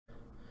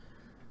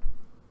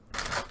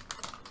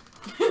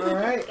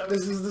Alright,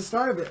 this is the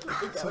start of it.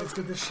 So let's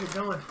get this shit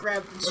going.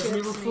 Grab the Resident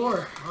Evil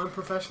 4,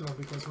 unprofessional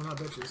because we're not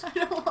bitches. I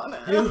don't wanna.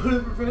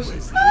 We're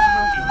professionals.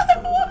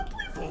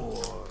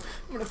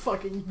 I'm gonna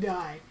fucking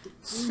die.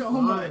 So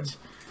Fine. much.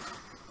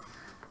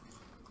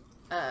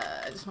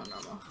 I just want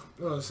normal.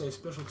 Oh, let's say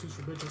special 2s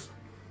for bitches.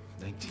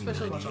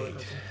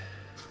 1998.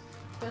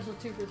 Special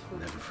 2 for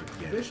Never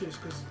forget.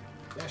 Bitches, because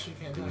that shit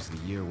can't It die. was the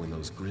year when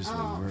those grisly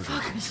murders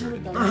fuck, I occurred should've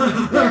in done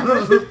Europe.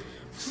 that.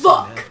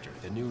 Fuck! And after,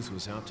 the news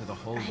was out to the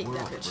whole hate that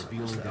world, bitch.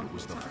 revealing that it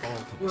was the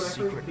fault of a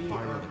secret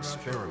viral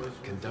experiment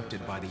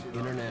conducted by the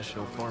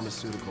International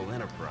Pharmaceutical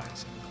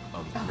Enterprise.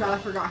 Oh god, I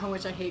forgot how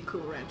much I hate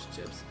Cool Ranch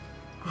chips.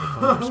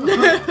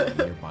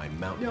 Nearby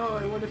mountain No,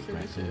 I community, wanna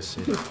finish Raccoon it.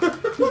 City. A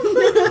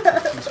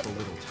peaceful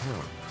little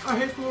town. I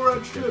hate Cool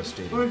Ranch chips.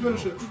 Devastating Let me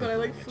finish blow it. But I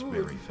like crippling its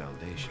food. very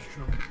foundation.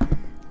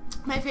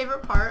 My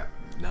favorite part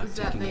Not is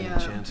that taking they,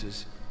 any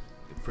chances,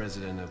 the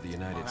President of the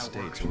United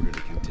States ordered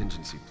a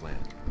contingency plan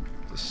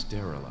to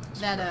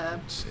sterilize That,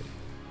 Raccoon City.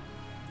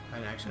 I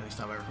actually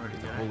stop recording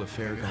The that. whole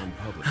affair gone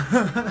public.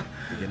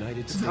 The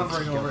United States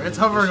Hovering over. government It's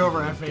hovering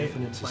over issued an F8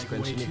 indefinite like way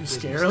suspension too of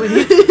business scarily.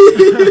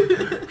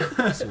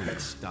 soon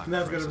as stock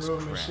That's gonna prices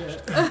ruin the crashed.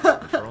 shit.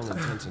 For all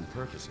intents and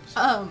purposes,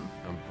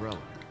 Umbrella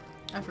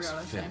I forgot what I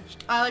was saying.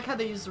 finished. I like how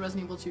they used the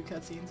Resident Evil 2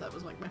 cutscenes. That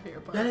was like my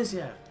favorite part. That is,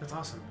 yeah, that's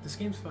awesome. This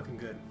game's fucking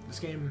good. This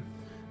game,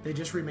 they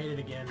just remade it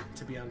again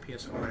to be on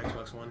PS4 and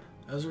Xbox One.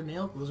 Those are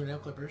nail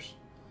clippers.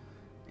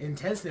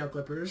 Intense nail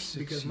clippers,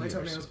 because my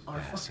toenails are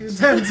fucking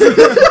intense.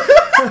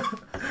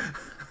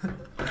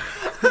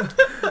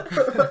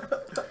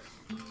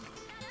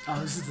 Oh,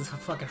 this is the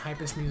fucking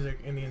hypest music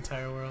in the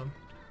entire world.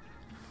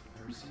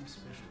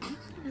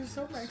 You're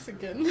so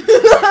Mexican.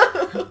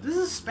 This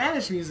is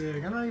Spanish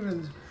music. I'm not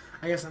even...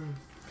 I guess I'm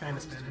kind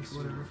of Spanish,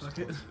 whatever, fuck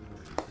it.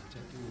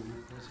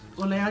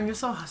 Well, Leon, you're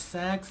so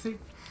sexy.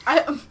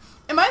 Am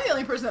I the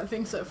only person that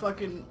thinks that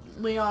fucking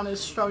Leon is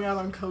strung out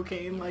on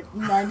cocaine like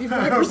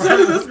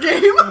 95% of this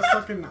game? How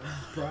fucking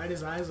bright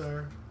his eyes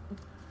are.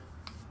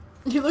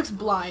 He looks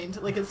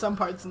blind, like in some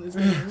parts in this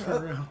game. For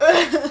real.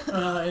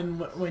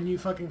 And when you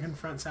fucking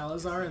confront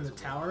Salazar in the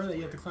tower that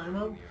you have to climb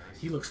up,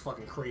 he looks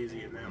fucking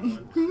crazy in that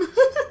one.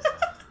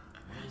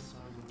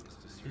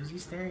 Is he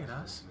staring at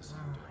us? Oh,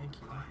 thank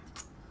you.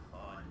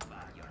 All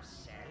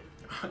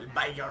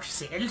by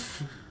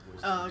yourself?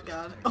 Oh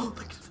god. Oh,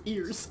 look at his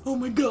ears. Oh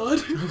my god.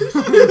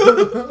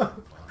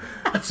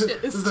 That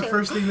shit This is is the terrible.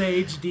 first thing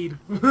they HD'd.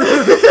 We're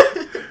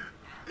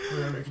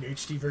gonna make an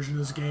HD version of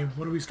this game.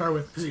 What do we start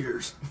with? His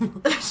ears.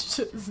 That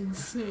shit is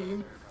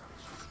insane.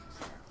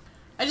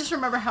 I just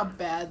remember how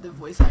bad the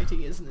voice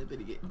acting is in the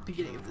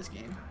beginning of this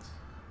game.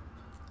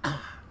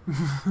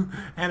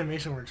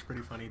 Animation works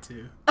pretty funny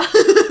too.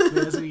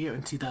 That's what you get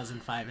in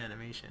 2005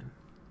 animation.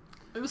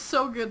 It was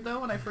so good though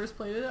when I first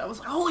played it. I was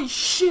like, holy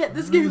shit,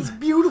 this game is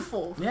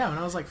beautiful. Yeah, when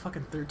I was like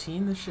fucking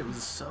 13, this shit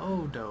was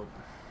so dope.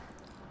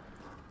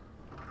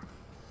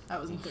 I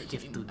wasn't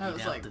 13. I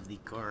was like 15.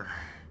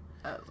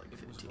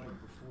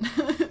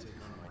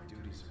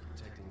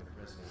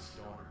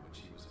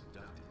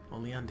 Well,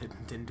 Leon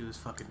didn't do his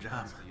fucking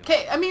job.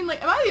 Okay, I mean,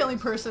 like, am I the only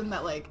person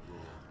that like,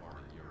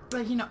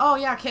 you know, oh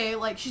yeah, okay,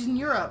 like, she's in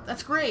Europe,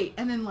 that's great,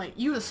 and then, like,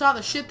 you saw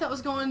the shit that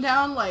was going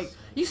down, like,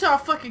 you saw a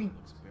fucking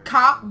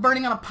cop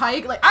burning on a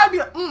pike, like, I'd be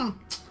like,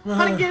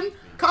 Hunnigan,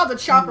 call the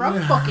chopper,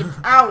 I'm fucking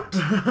out.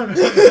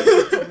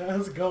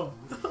 Let's go.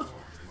 Oh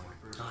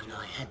no,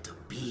 I had to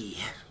pee.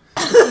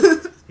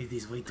 It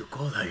is way too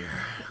cold here.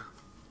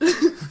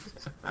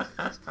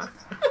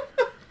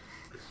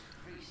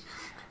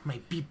 My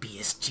pee-pee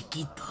is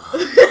chiquito.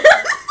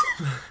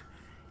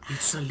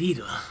 It's so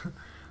little.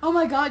 Oh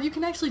my god, you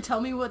can actually tell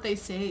me what they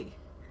say.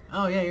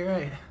 Oh yeah, you're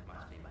right.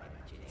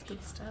 It's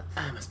good stuff.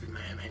 Ah, must be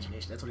my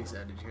imagination. That's what he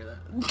said. Did you hear that?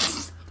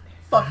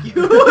 Fuck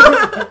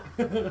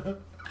you.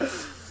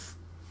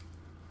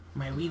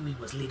 My wee-wee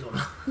was little.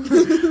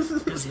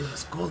 Because it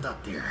was cold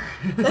up there.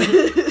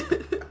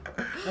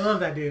 I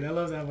love that dude. I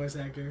love that voice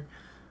actor.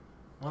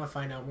 I want to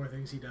find out more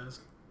things he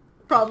does.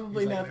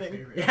 Probably He's, like,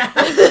 nothing.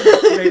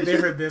 they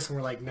heard this and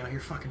were like, no, you're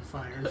fucking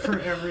fired for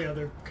every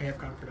other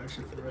Capcom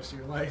production for the rest of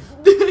your life.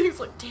 He's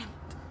like, damn it.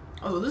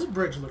 Although this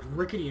bridge looked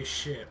rickety as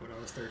shit when I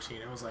was 13.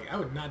 I was like, I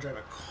would not drive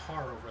a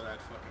car over that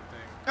fucking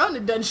thing. I wouldn't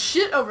have done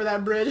shit over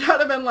that bridge. I'd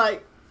have been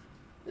like,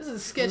 this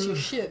is sketchy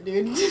shit,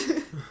 dude. I'll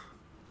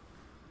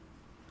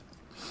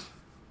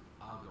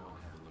go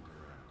and have a look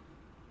around.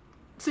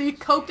 So he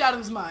coked out of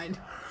his mind.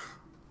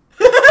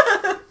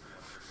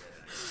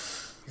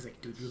 He's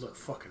like, dude, you look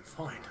fucking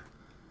fine.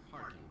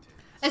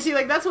 And see,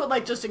 like, that's what,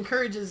 like, just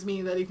encourages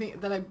me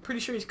that that I'm pretty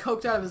sure he's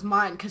coked out of his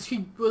mind, because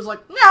he was like,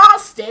 nah, I'll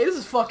stay, this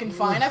is fucking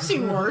fine, I've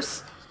seen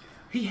worse.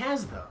 He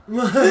has, though.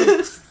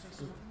 To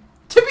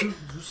be... Did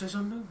you say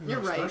something?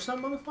 You're right. Start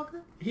something,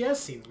 motherfucker? He has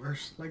seen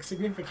worse, like,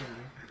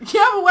 significantly.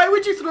 Yeah, but why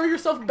would you throw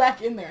yourself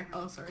back in there?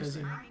 Oh, sorry. Because,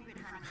 you know,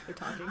 They're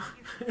talking.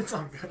 it's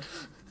all good.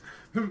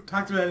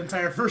 Talked to that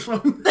entire first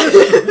one.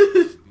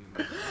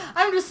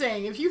 I'm just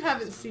saying, if you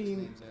haven't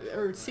seen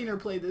or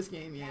played this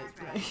game yet,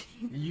 like,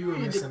 You were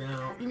missing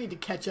out. you need to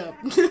catch up.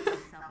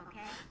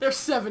 There's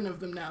 7 of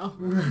them now.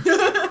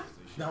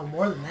 No,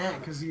 more than that,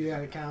 because you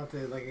gotta count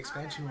the like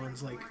expansion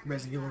ones like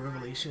Resident Evil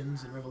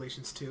Revelations and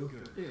Revelations 2.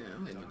 Yeah,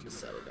 maybe just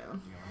settle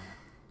down.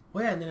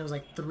 Well, yeah, and then it was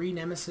like 3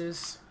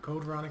 Nemesis,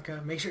 Code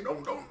Veronica. Make sure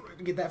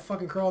don't get that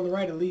fucking girl on the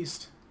right at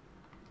least.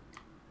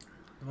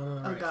 The one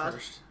on the right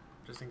first,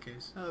 just in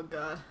case. Oh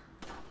god.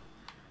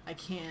 I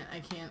can't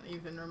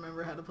even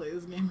remember how to play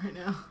this game right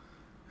now.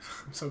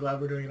 I'm so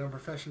glad we're doing it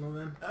unprofessional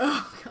then.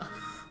 Oh god.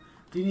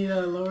 Do you need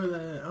to lower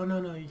the... Oh,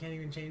 no, you can't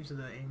even change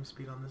the aim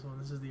speed on this one.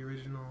 This is the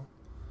original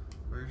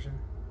version.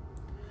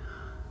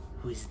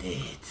 Who's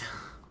dead?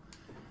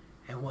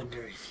 I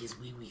wonder if his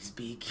wee-wee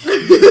speak.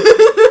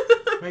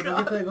 Wait,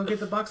 go get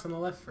the box on the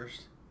left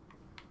first.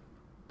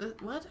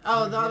 What?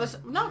 Oh, the other...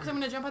 No, because I'm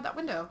going to jump out that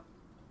window.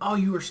 Oh,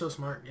 you were so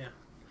smart, yeah.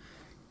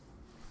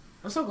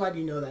 I'm so glad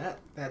you know that.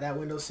 That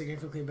window's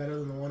significantly better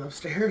than the one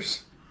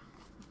upstairs.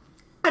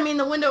 I mean,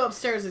 the window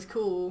upstairs is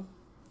cool.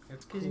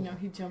 It's cool. Because, you know,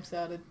 he jumps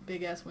out a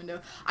big-ass window.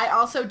 I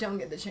also don't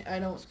get the... I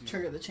don't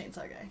trigger the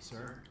chainsaw guy.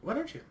 Sir. Why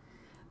don't you?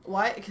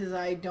 Why? Because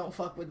I don't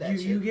fuck with that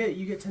shit.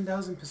 You get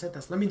 10,000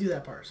 pesetas. Let me do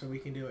that part so we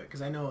can do it.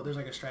 Because I know there's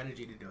like a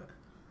strategy to do it.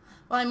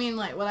 Well, I mean,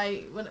 like,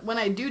 when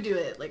I do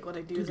it, like, what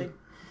I do is I...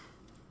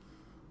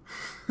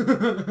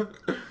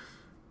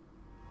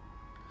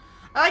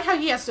 I like how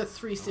he has to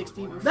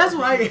 360. That's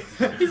why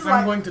He's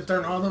I'm going to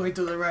turn all the way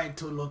to the right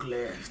to look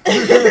left.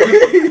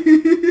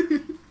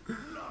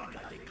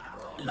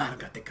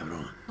 Lárgate,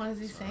 cabrón. What does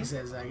he say? He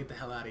says, get the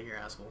hell out of here,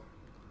 asshole.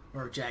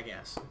 Or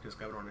jackass, because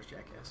cabrón is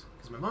jackass.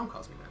 Because my mom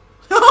calls me that.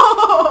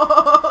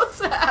 Oh,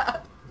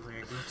 sad. He's like, I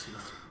go to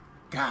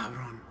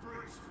cabrón.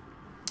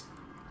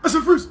 I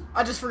said freeze!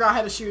 I just forgot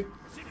how to shoot.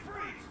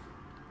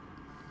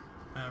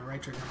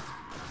 Right trigger.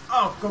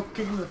 Oh, go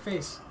kick him in the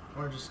face.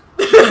 Or just...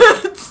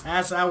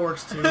 that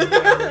works too.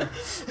 I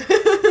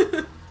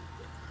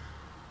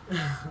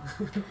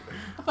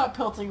thought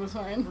pelting was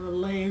fine. I'm gonna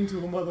lay into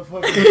a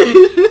motherfucker.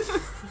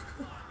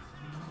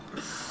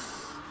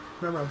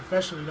 Remember, I'm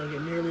professional, you don't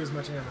get nearly as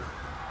much ammo.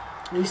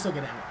 I mean, you still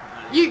get ammo.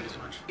 You as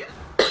much.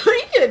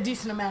 you get a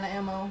decent amount of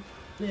ammo.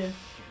 Yeah.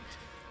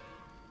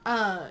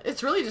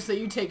 It's really just that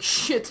you take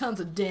shit tons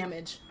of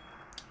damage.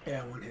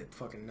 Yeah, one hit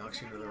fucking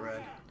knocks you to the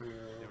red.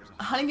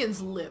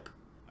 Hunnigan's lip.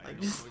 Like,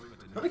 just...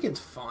 Hunnigan's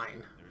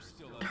fine.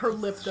 Her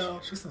lip,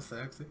 though. She's so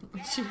sexy.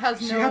 She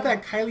has no... She got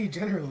that Kylie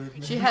Jenner lip,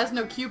 man. She has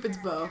no Cupid's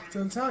bow. That's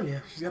what I'm telling you.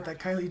 She's got that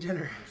Kylie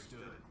Jenner.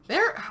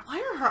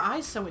 Why are her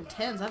eyes so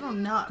intense? I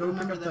don't not Go pick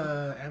remember up them.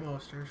 the ammo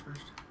upstairs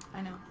first.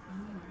 I know.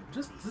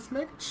 Just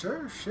making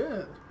sure.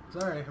 Shit. It's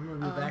alright. I'm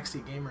gonna be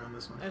backseat gamer on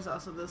this one. There's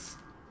also this.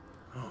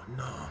 Oh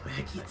no,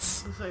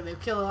 maggots. Looks like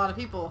they've killed a lot of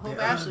people. Hope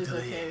They're Ashley's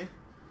ugly. okay.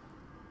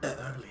 They're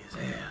ugly as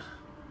hell.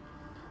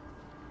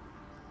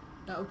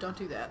 No, don't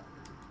do that.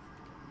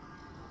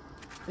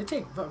 They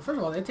take, first of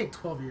all, they take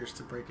 12 years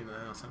to break into the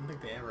house. I don't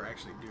think they ever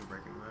actually do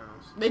break into the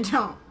house. They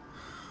don't.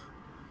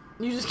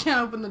 You just can't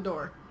open the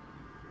door.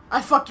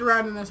 I fucked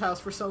around in this house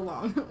for so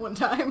long one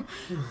time.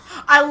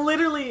 I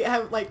literally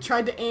have like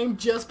tried to aim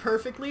just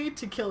perfectly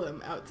to kill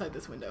him outside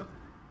this window.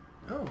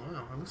 Oh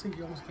wow, it looks like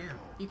you almost can.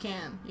 You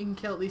can. You can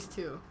kill at least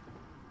 2.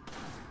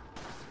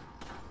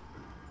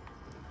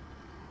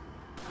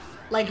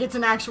 Like it's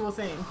an actual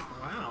thing.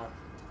 Wow.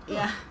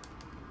 Yeah.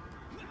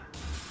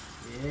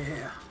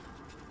 Yeah.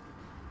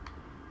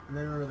 And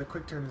then remember the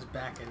quick turn is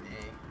back in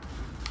A.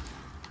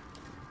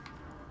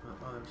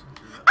 Oh, there's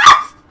something.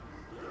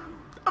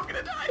 I'm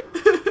gonna die.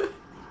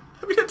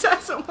 I'm gonna die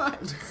so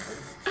much.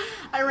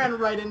 I ran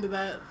right into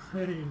that.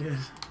 Yeah, you did.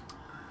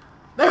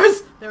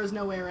 There was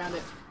no way around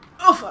it.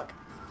 Oh fuck.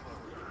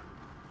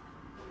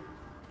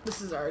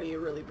 This is already a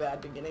really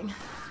bad beginning.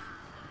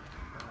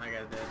 I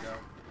got dead though.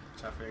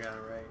 So I figured I got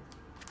it right.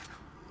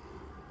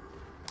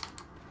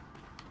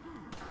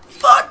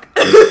 Fuck!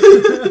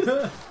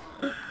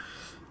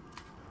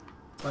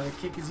 But a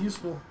kick is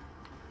useful.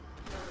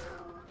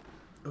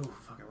 Oh,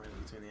 fucking right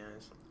in between the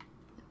eyes.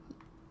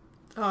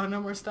 Oh,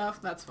 no more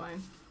stuff? That's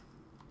fine.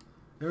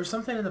 There was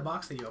something in the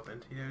box that you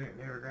opened. You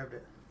never grabbed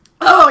it.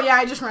 Oh, yeah,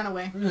 I just ran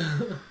away.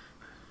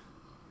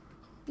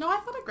 No, I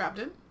thought I grabbed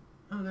it.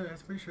 Oh, I'm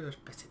pretty sure there's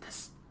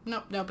pesetas.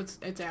 Nope,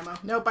 it's ammo.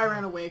 Nope, I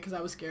ran away because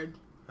I was scared.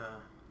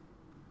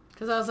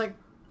 Because I was like...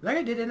 That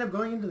guy did end up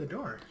going into the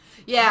door.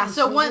 Yeah,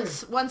 so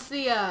once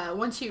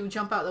you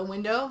jump out the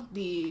window,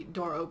 the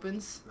door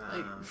opens.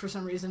 Like, for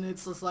some reason,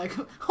 it's just like,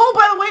 oh,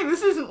 by the way,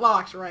 this isn't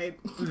locked, right?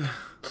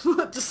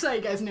 Just so you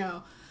guys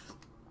know.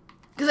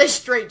 Because I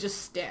straight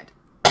just stand.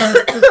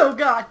 Oh,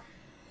 God.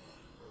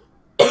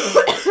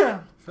 I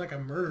feel like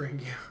I'm murdering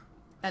you.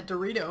 That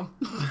Dorito.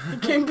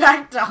 It came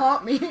back to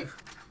haunt me.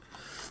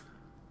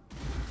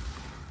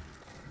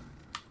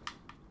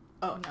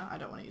 Oh, no, I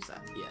don't want to use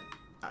that yet.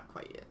 Not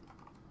quite yet.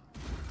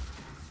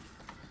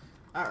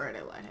 Alright,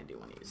 I lied. I do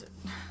want to use it.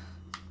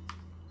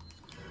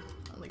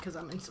 Only because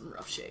I'm in some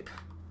rough shape.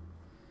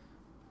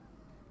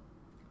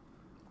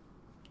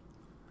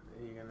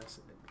 Are you gonna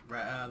see,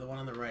 the one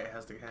on the right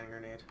has the hand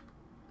grenade.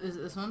 Is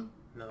it this one?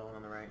 No, the one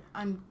on the right.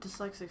 I'm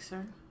dyslexic,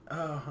 sir.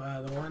 Oh,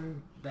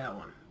 that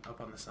one, up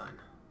on the sign.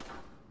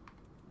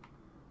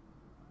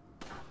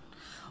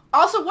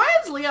 Also, why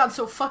is Leon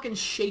so fucking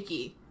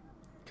shaky?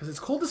 Because it's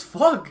cold as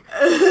fuck.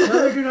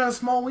 Another dude had a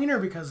small wiener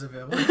because of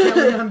it. Why can't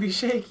Leon be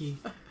shaky?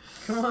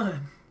 Come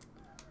on.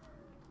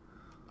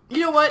 You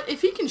know what?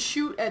 If he can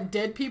shoot at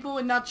dead people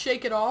and not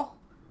shake at all.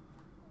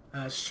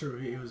 That's true.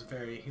 He was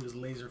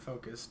laser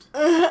focused.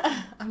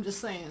 I'm just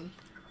saying.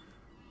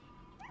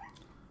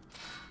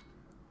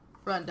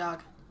 Run,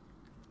 dog.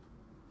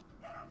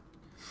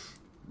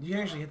 You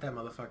can actually hit that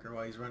motherfucker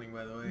while he's running,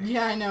 by the way.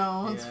 Yeah, I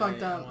know. It's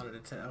fucked up. I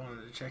wanted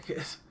to check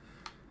it.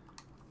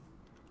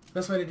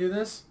 Best way to do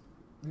this?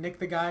 Nick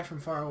the guy from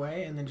far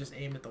away and then just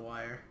aim at the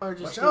wire. Or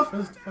just Watch out for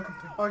the fucking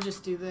thing. Or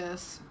just do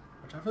this.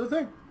 Watch out for the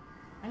thing.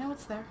 I know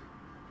it's there.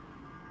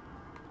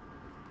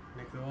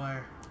 Nick the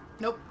wire.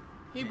 Nope.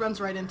 He runs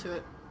right into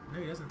it.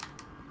 No, he doesn't.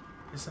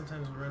 He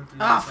sometimes will run through.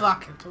 Ah,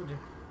 fuck. I told you.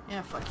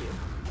 Yeah, fuck you.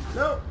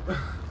 No.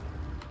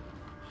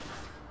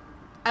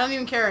 I don't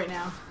even care right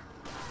now.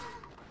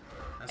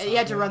 That's You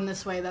had to good. run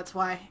this way, that's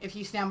why. If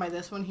you stand by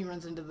this one, he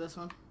runs into this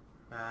one.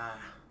 Ah.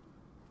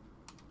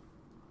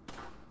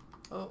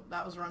 Oh,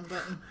 that was the wrong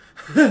button.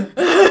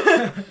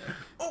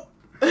 Oh.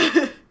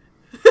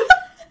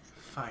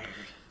 Fired.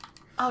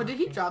 Oh, did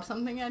he drop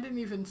something? I didn't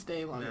even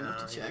stay long No,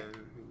 enough to he check.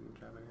 didn't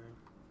drop anything.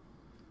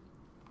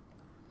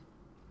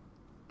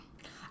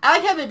 I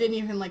like how they didn't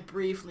even, like,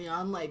 brief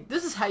Leon. Like,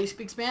 this is how you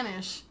speak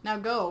Spanish. Now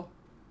go.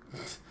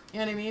 You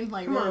know what I mean?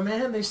 Like, Come on,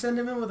 man. They send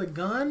him in with a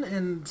gun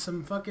and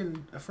some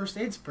fucking a first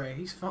aid spray.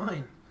 He's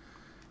fine.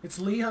 It's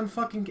Leon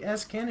fucking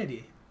S.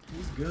 Kennedy.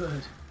 He's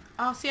good.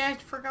 Oh, see, I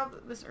forgot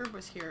that this herb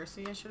was here.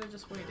 See, I should have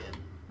just waited.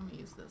 Let me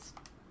use this.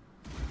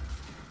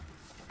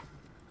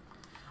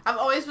 I've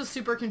always was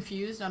super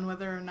confused on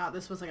whether or not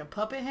this was like a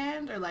puppet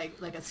hand or like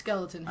a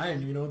skeleton hand. I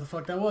didn't even know what the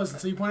fuck that was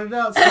until you pointed it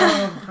out. So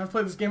I've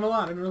played this game a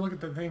lot. I never look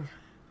at the thing.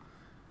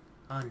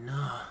 Oh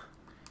no.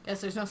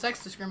 Yes, there's no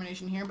sex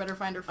discrimination here. Better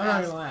find her I'm not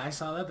fast. gonna lie. I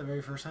saw that the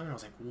very first time and I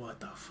was like, what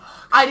the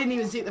fuck? I didn't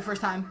even see it the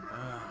first time.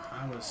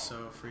 I was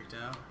so freaked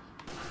out.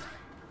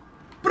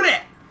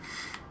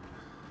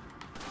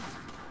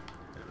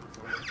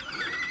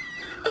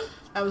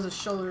 That was a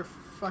shoulder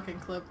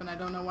fucking clip, and I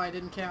don't know why it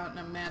didn't count, and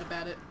I'm mad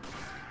about it.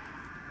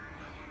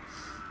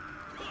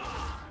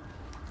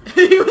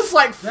 He was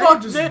like,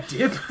 fuck just this.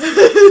 dip.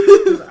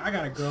 I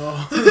gotta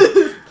go.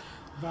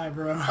 Bye,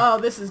 bro. Oh,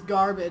 this is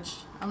garbage.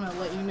 I'm gonna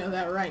let you know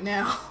that right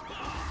now.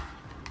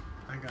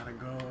 I gotta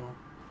go.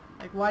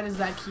 Like, why does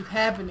that keep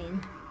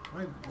happening?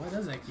 Why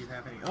does that keep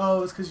happening?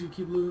 Oh, it's because you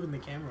keep moving the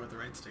camera with the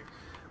right stick.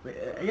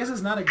 But I guess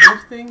it's not a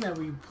good thing that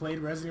we played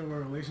Resident Evil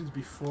Revelations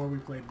before we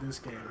played this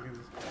game.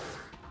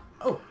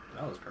 Oh,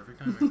 that was perfect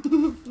timing.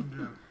 Good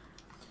job.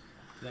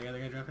 Did that other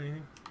guy drop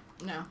anything?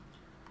 No.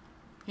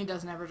 He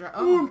doesn't ever drop.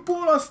 Oh, Un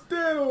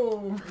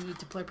forastero! you need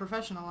to play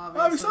professional,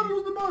 obviously.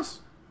 Avisamos de más!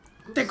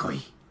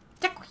 Decoy!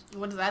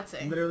 What does that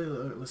say? Literally,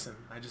 listen,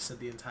 I just said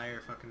the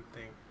entire fucking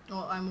thing.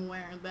 Well, I'm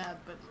aware of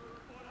that, but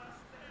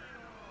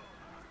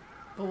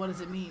what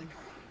does it mean?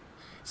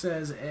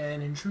 Says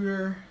an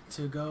intruder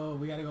to go.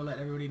 We gotta go let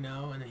everybody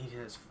know, and then he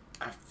says,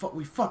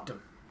 "We fucked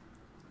him."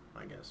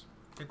 I guess.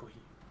 Decoy.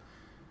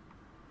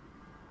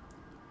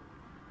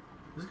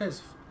 This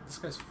guy's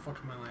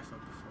fucked my life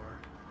up before.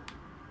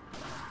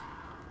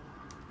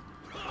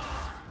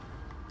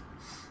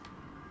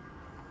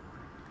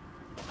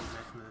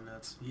 Knife in the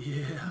nuts.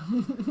 Yeah.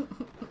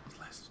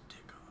 Slice his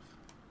dick off.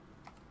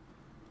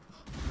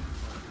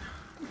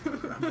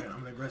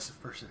 I'm an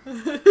aggressive person.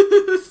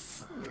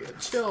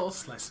 Chill.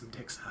 Slice some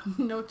dicks off.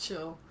 No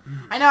chill.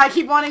 I know, I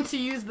keep wanting to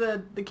use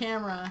the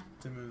camera.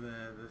 To move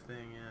the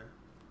thing, yeah.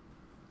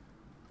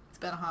 It's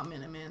been a hot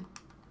minute, man.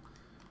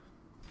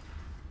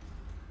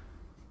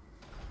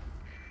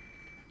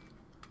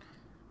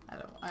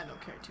 I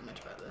don't care too much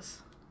about this.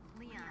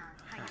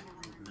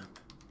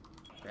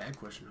 Bad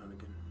question,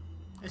 Hoonigan.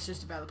 It's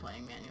just about the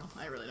playing manual.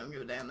 I really don't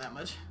give a damn that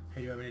much.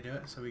 Hey, do you want me to do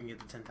it so we can get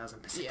the 10,000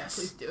 pesetas? Yeah,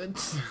 please do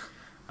it.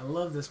 I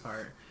love this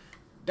part.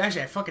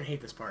 Actually, I fucking hate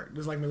this part.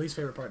 This is like my least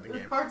favorite part in the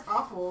game. part's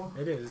awful.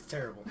 It is. It's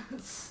terrible.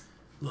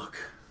 Look.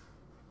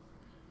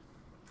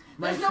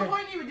 There's no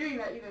point in even doing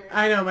that either.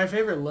 I know, my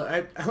favorite look.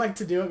 I like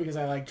to do it because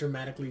I like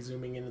dramatically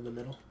zooming into the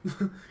middle.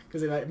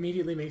 Because it like,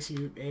 immediately makes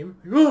you aim.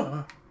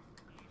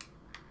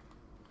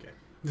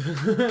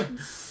 Okay.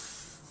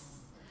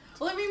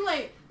 Well, I mean,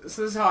 like...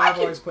 So this is how I've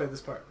always played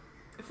this part.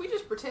 If we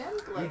just pretend,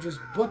 like... You just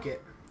book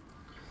it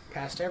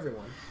past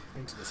everyone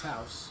into this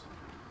house.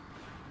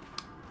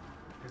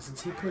 And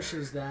since he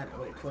pushes that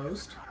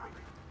closed...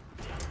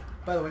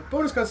 By the way,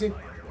 bonus cutscene!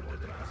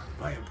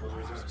 I am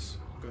poisonous.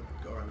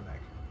 Go around the back.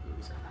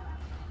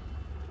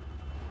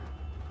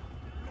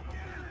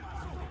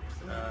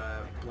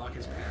 Block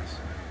his pass.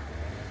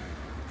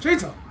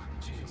 Chainsaw!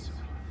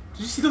 Did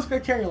you see those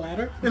guys carrying a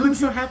ladder? They look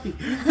so happy.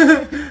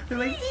 They're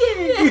like,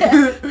 yay!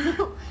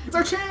 It's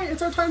our chance!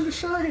 It's our time to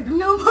shine!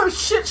 No more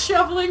shit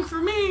shoveling for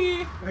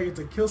me! I get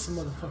to kill some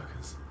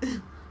motherfuckers. Okay,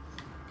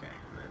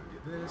 and then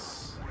do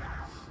this.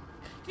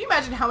 Can you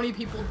imagine how many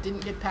people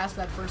didn't get past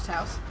that first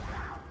house?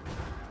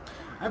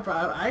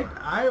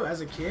 I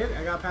as a kid,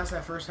 I got past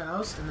that first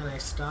house, and then I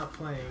stopped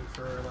playing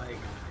for like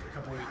a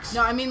couple weeks.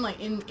 No, I mean like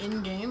in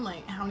game,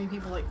 like how many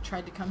people like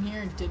tried to come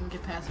here and didn't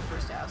get past the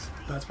first house?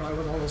 That's probably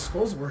what all those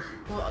skulls were.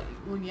 Well,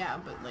 yeah,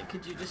 but like,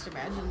 could you just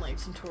imagine like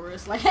some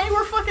tourists like, hey,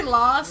 we're fucking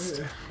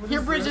lost.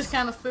 Your bridge is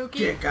kind of spooky.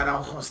 ¿Qué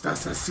carajo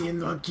estás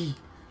haciendo aquí?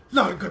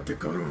 Lárgate,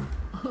 cabrón.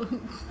 Oh,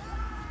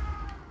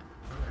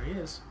 there he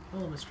is.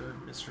 Hello,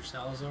 Mr.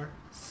 Salazar.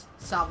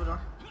 Salvador.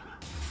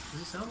 Is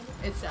he Salvador?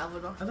 It's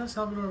Salvador. I thought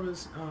Salvador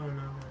was... Oh,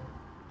 no.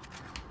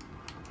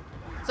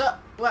 So,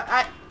 what,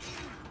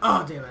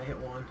 Oh, damn, I hit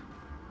one.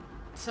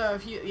 So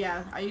if you,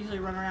 yeah, I usually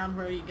run around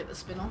where you get the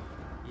spinel.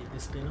 You hit the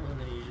spinel and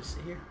then you just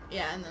sit here?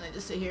 Yeah, and then I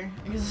just sit here.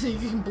 Because you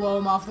can blow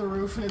them off the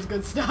roof and it's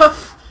good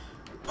stuff.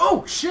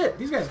 Oh, shit!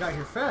 These guys got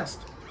here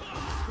fast.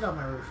 Get off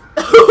my roof.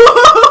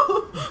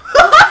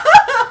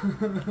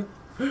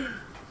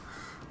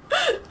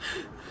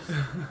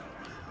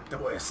 Te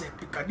voy a hacer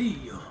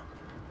picadillo.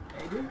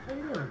 Hey, dude, how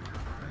you doing?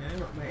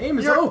 My aim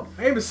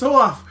is so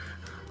off.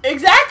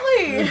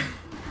 Exactly.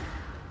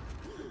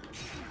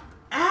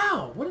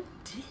 Ow! What a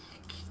dick.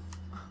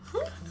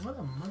 What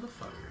a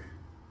motherfucker.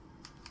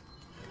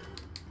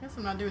 Guess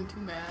I'm not doing too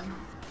bad. I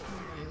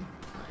mean,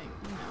 like,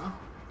 you know.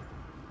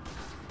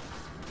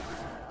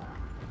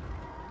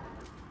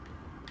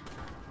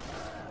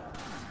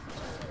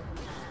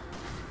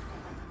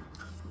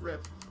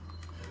 Rip.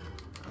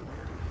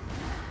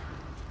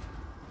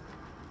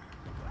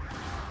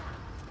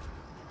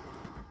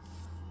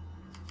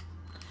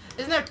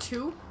 Isn't there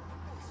two?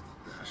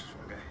 That's just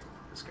one guy.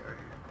 This guy right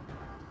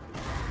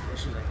here. The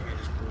issue is I think I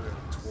just blew it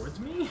towards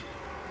me.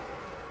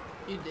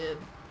 You did.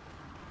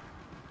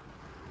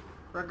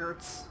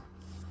 Regrets.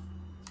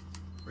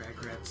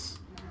 Regrets.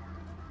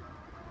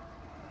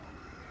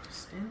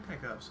 Just stand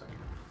back up so I can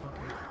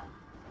fucking...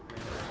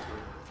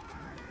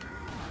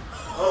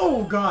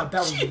 Oh god,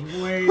 that was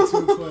way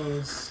too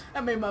close.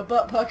 That made my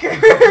butt pucker.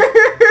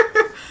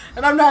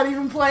 And I'm not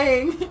even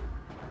playing. Time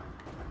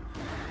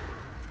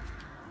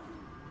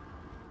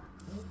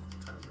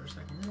for a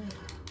second.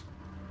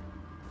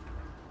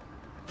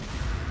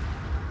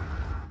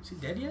 Is he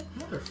dead yet?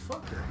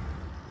 Motherfucker.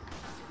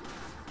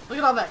 Look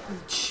at all that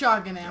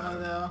shotgun ammo,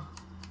 though.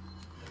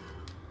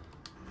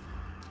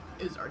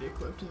 It was already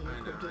equipped and you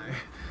equipped it.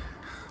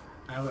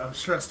 I'm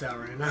stressed out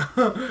right now.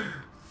 There's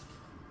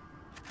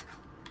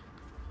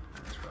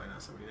probably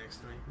not somebody next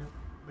to me. Nope.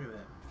 Look at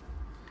that.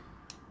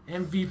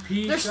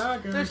 MVP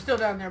shotgun. They're still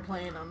down there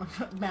playing on the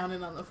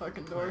mounted on the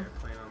fucking door. They're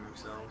playing on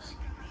themselves.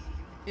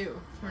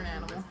 Ew, you're an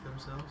animal. With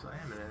themselves? I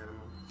am an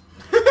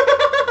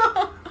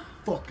animal.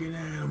 Fucking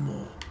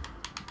animal.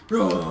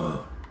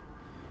 Ugh.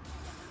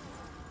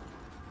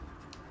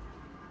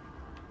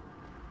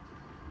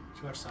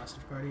 Did you watch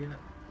Sausage Party yet?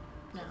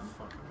 No.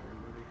 Fucking weird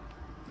movie.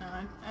 No,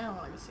 I don't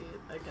want to see it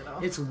like at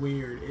all. It's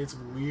weird. It's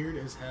weird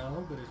as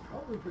hell, but it's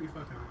probably pretty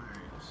fucking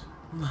hilarious.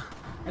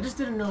 I just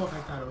didn't know if I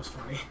thought it was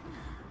funny.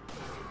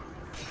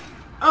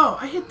 Oh,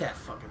 I hit that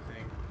fucking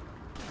thing.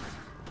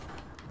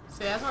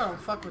 See, that's why I don't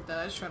fuck with that.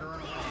 I just try to run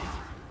away.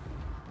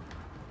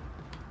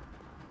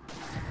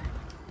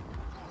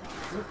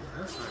 Look,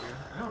 that's not good.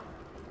 I don't...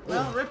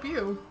 Well, rip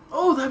you.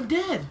 Oh, I'm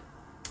dead!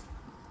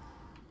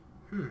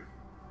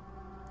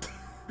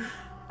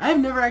 I've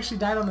never actually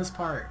died on this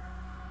part.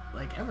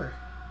 Like, ever.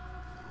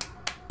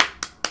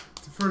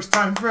 It's the first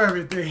time for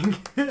everything.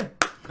 God, you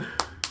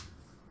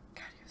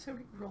have so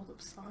many rolled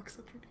up socks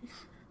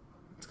underneath.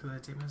 It's because I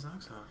take my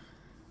socks off.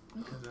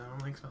 Because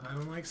I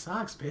don't like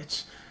socks,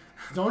 bitch.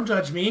 Don't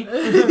judge me.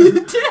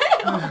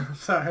 Damn!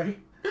 Sorry.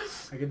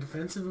 I get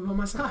defensive about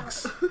my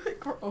socks.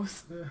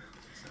 Gross. Sorry.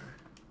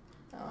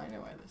 Oh, I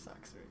know why the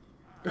socks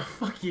are. Oh,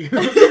 fuck you.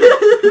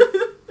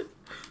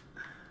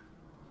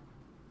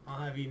 I'll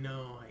have you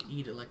know I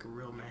eat it like a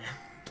real man.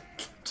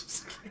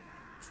 Just kidding.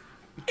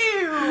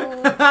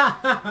 Ew!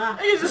 I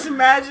can just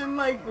imagine,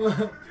 like...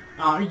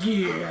 Oh,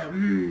 yeah.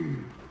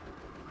 Mm.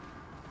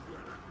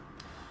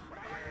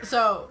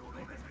 So,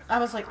 I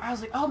was like,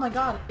 oh my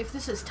god, if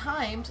this is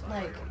timed,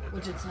 like,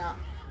 which it's not,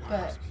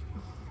 but...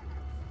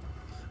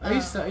 I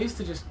used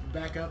to just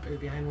back up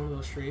behind one of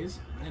those trees,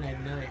 and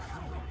I'd knife.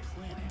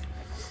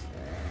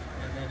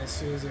 And then as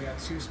soon as it got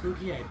too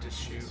spooky, I'd just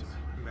shoot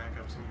and back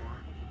up some more.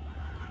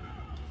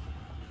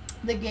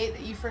 The gate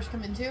that you first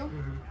come into,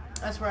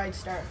 that's where I'd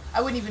start.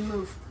 I wouldn't even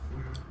move.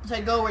 So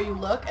I'd go where you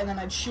look, and then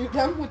I'd shoot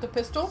them with the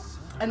pistol,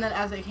 and then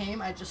as they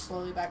came, I'd just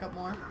slowly back up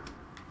more.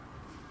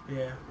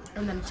 Yeah.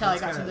 And then until I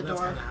got to the door.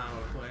 That's kind of how I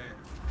would play it.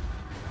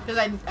 Because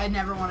I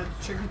never wanted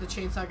to trigger the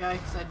chainsaw guy,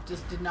 because I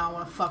just did not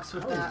want to fucks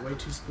with that. I was way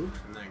too spooked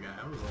from that guy.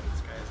 I was like,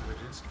 this guy is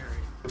legit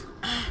scary.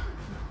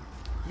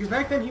 Because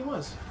back then he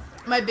was.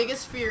 My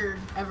biggest fear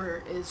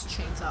ever is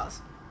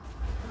chainsaws.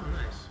 Oh,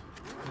 nice.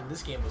 And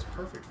this game was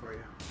perfect for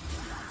you.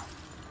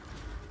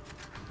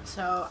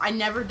 So I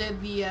never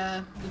did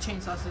the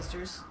Chainsaw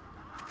Sisters.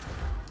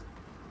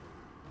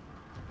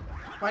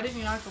 Why didn't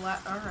you knock the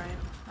last? All right,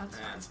 that's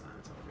fine. That's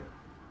all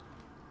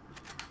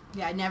good.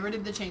 Yeah, I never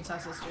did the Chainsaw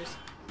Sisters.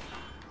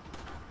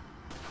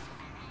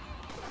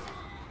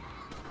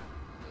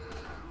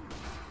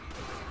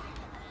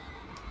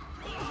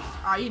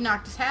 Oh, you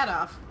knocked his hat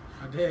off.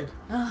 I did.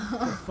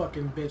 That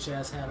fucking bitch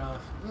ass hat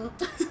off.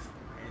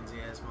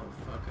 Handsy ass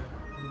motherfucker.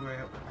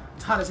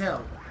 It's hot as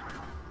hell.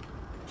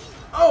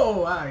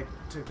 Oh, I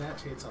took that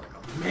chainsaw like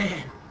a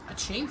man. A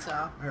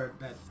chainsaw? Or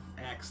that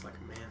axe like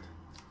a man.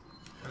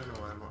 I don't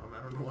know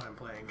what I'm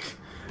playing.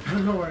 I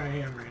don't know where I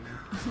am right now.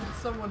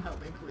 Someone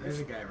help me, please. There's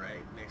a guy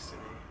right next to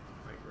me.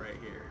 Like right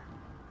here.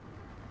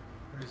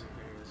 Where is he?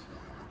 There he is.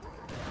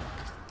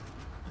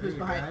 Who's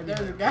behind?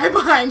 There's a guy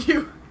behind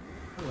you.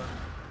 Hello.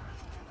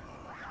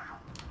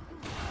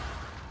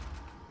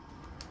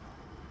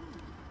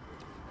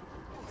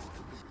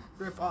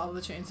 Rip all the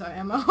chainsaw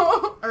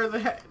ammo. Or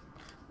the...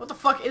 What the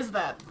fuck is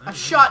that? A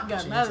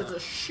shotgun. That is a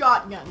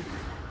shotgun.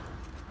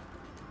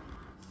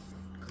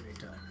 Grenade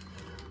time.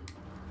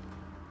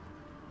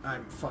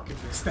 I'm fucking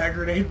missed that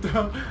grenade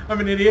throw. I'm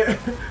an idiot.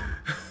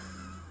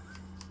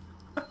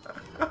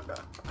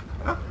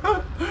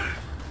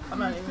 I'm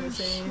not even gonna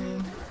say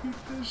anything. Eat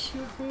this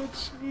shit,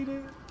 bitch. Eat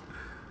it.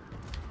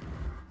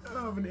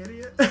 Oh, I'm an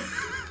idiot.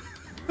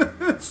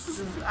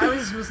 I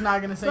was not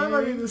gonna say That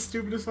might be anything. the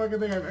stupidest fucking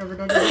thing I've ever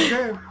done in this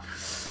game.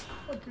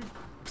 Fucking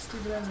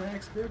stupid ass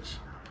axe, bitch.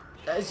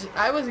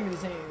 I wasn't gonna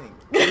say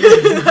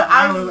anything.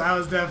 I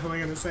was definitely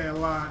gonna say a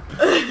lot.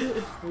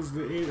 It was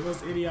the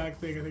most idiotic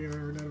thing I think I've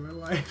ever done in my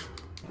life.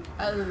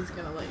 I was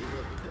gonna let you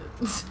live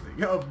with it.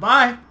 Yo,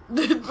 bye!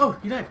 Oh,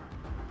 you died.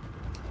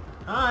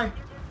 Hi!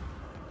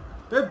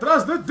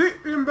 Detrás de ti,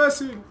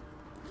 imbécil!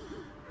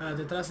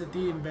 Detrás de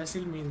ti,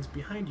 imbécil means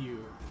behind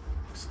you,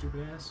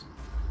 stupid ass.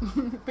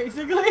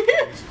 Basically.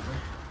 Basically.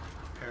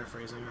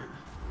 Paraphrasing it.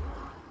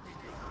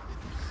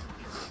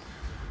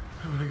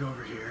 I'm gonna go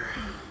over here.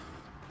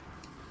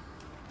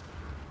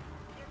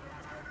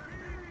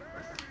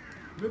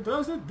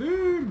 Detrás de ti,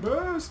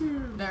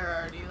 imbécil! They're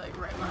already like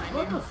right behind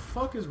What you. the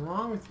fuck is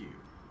wrong with you,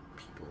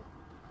 people?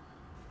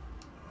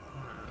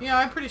 Yeah,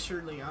 I'm pretty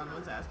sure Leon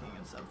was asking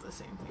himself the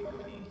same thing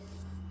when he...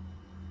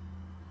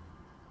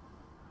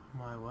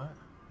 My what?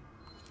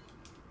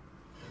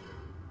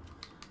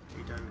 Are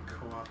you done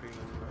co-oping?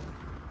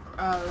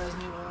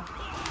 Resident Evil.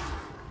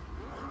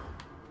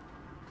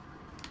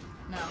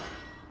 No.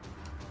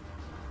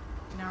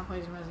 Now we're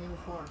playing Resident Evil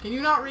 4. Can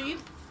you not read?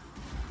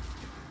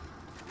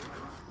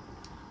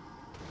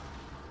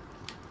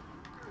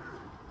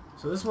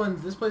 So this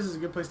place is a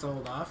good place to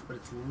hold off, but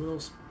it's a little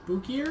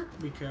spookier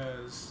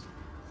because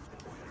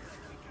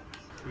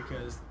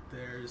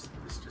there's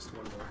just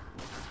one more.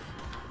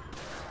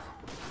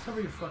 Cover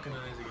your fucking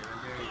eyes again,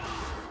 I dare you.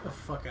 Get the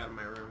fuck out of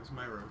my room. It's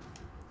my room.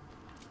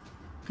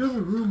 Cover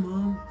the room,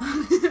 Mom.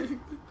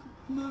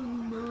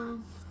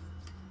 Mom.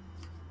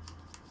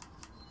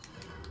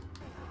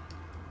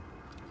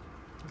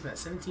 What's that?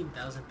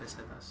 17,000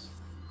 pesetas.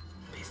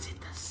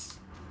 Pesetas.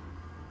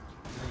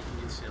 And then you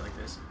can do shit like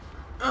this.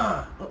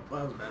 Oh, that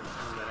was bad. That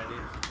was a bad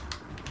idea.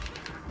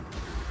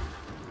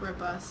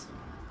 Rip us.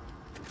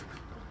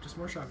 Just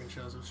more shotgun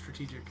shells. It was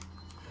strategic.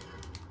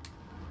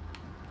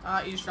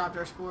 You just dropped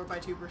our score by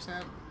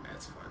 2%.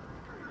 That's fine.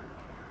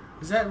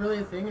 Is that really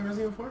a thing in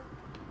Resident Evil 4?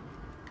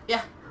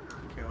 Yeah.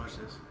 Okay, watch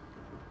this.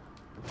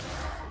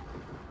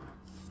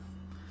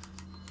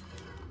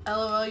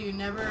 LOL, you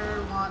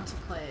never want to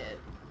play it.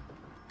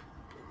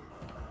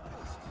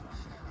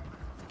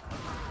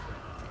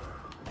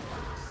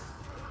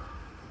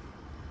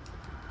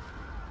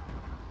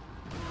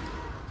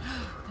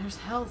 There's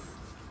health.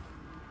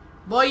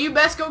 Boy, you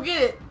best go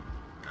get it.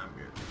 I'm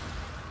good.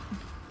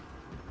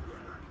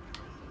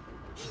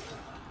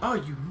 Oh,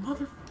 you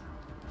mother...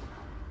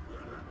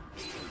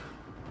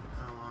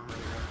 How long are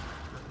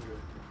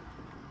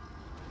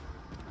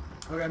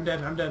you? Okay, I'm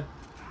dead.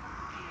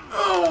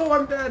 Oh,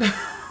 I'm dead.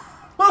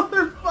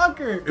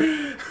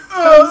 Motherfucker.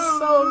 I'm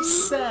so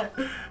upset.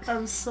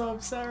 I'm so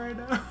upset right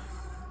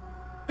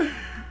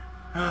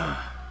now.